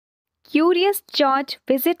Curious George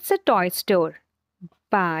Visits a Toy Store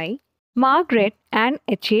by Margaret and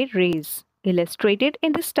H.A. Reyes. Illustrated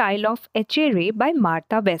in the style of H.A. Rey by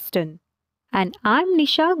Martha Weston. And I'm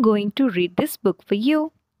Nisha going to read this book for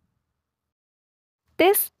you.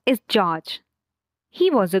 This is George.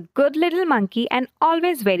 He was a good little monkey and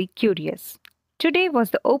always very curious. Today was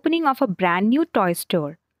the opening of a brand new toy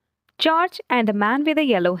store. George and the man with the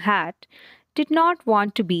yellow hat did not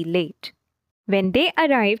want to be late. When they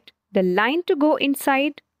arrived, the line to go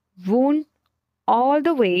inside wound all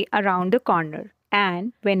the way around the corner.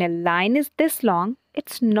 And when a line is this long,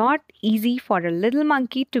 it's not easy for a little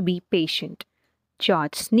monkey to be patient.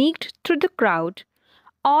 George sneaked through the crowd.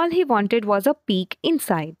 All he wanted was a peek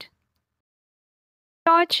inside.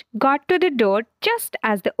 George got to the door just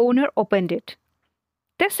as the owner opened it.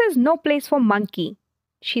 "This is no place for monkey,"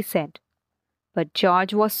 she said. But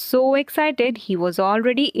George was so excited he was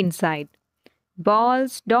already inside.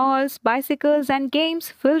 Balls, dolls, bicycles, and games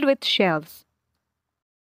filled with shelves.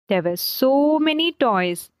 There were so many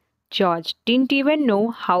toys, George didn't even know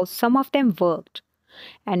how some of them worked.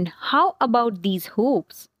 And how about these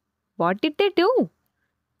hoops? What did they do?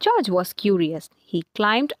 George was curious. He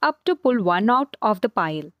climbed up to pull one out of the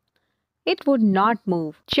pile. It would not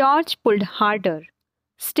move. George pulled harder.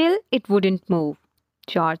 Still, it wouldn't move.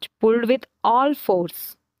 George pulled with all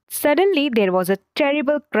force. Suddenly, there was a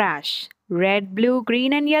terrible crash. Red, blue,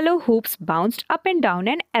 green, and yellow hoops bounced up and down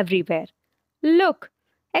and everywhere. "Look!"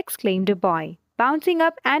 exclaimed a boy, bouncing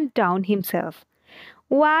up and down himself.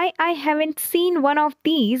 "Why, I haven't seen one of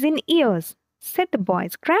these in years," said the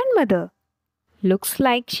boy's grandmother. "Looks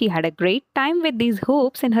like she had a great time with these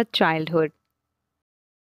hoops in her childhood."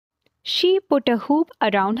 She put a hoop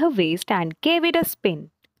around her waist and gave it a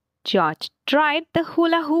spin. George tried the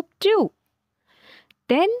hula hoop too.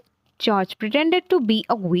 Then George pretended to be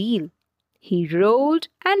a wheel. He rolled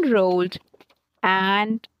and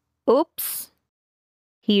oops!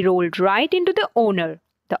 He rolled right into the owner.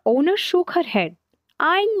 The owner shook her head.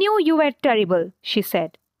 "I knew you were terrible," she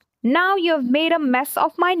said. "Now you have made a mess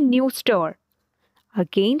of my new store."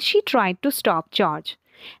 Again she tried to stop George.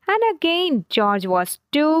 And again George was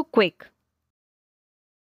too quick.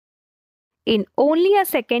 In only a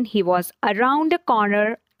second he was around the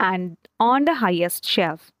corner and on the highest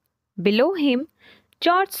shelf. Below him,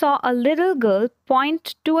 George saw a little girl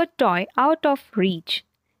point to a toy out of reach.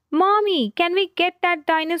 "Mommy, can we get that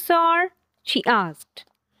dinosaur?" she asked.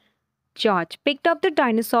 George picked up the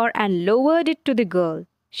dinosaur and lowered it to the girl.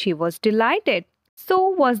 She was delighted. So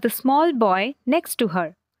was the small boy next to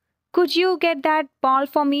her. "Could you get that ball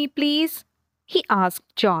for me, please?" he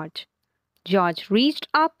asked George. George reached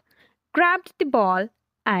up, grabbed the ball,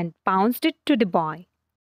 and bounced it to the boy.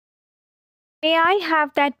 "May I have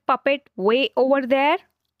that puppet way over there?"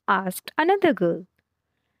 asked another girl.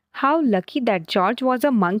 How lucky that George was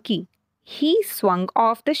a monkey. He swung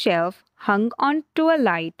off the shelf, hung on to a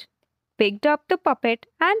light, picked up the puppet,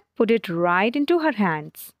 and put it right into her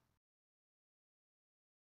hands.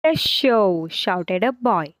 "A show!" shouted a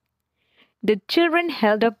boy. The children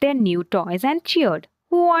held up their new toys and cheered.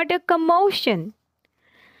 "What a commotion!"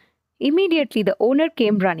 Immediately the owner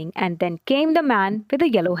came running, and then came the man with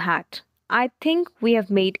the yellow hat. "I think we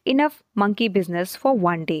have made enough monkey business for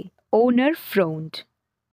one day." Owner frowned.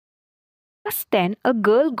 Just then a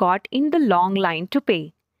girl got in the long line to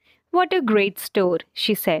pay. "What a great store,"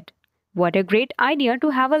 she said. "What a great idea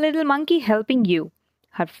to have a little monkey helping you,"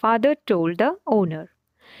 her father told the owner.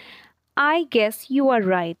 "I guess you are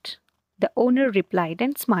right," the owner replied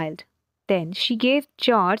and smiled. Then she gave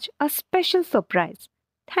George a special surprise.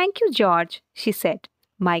 "Thank you, George," she said.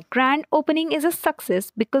 "My grand opening is a success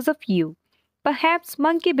because of you. Perhaps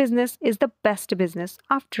monkey business is the best business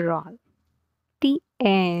after all." The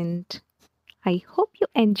end. I hope you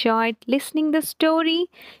enjoyed listening the story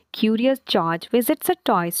Curious George Visits a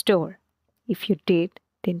Toy Store. If you did,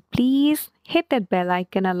 then please hit that bell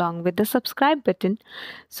icon along with the subscribe button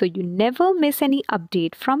so you never miss any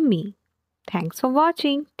update from me. Thanks for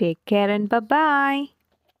watching. Take care and bye-bye.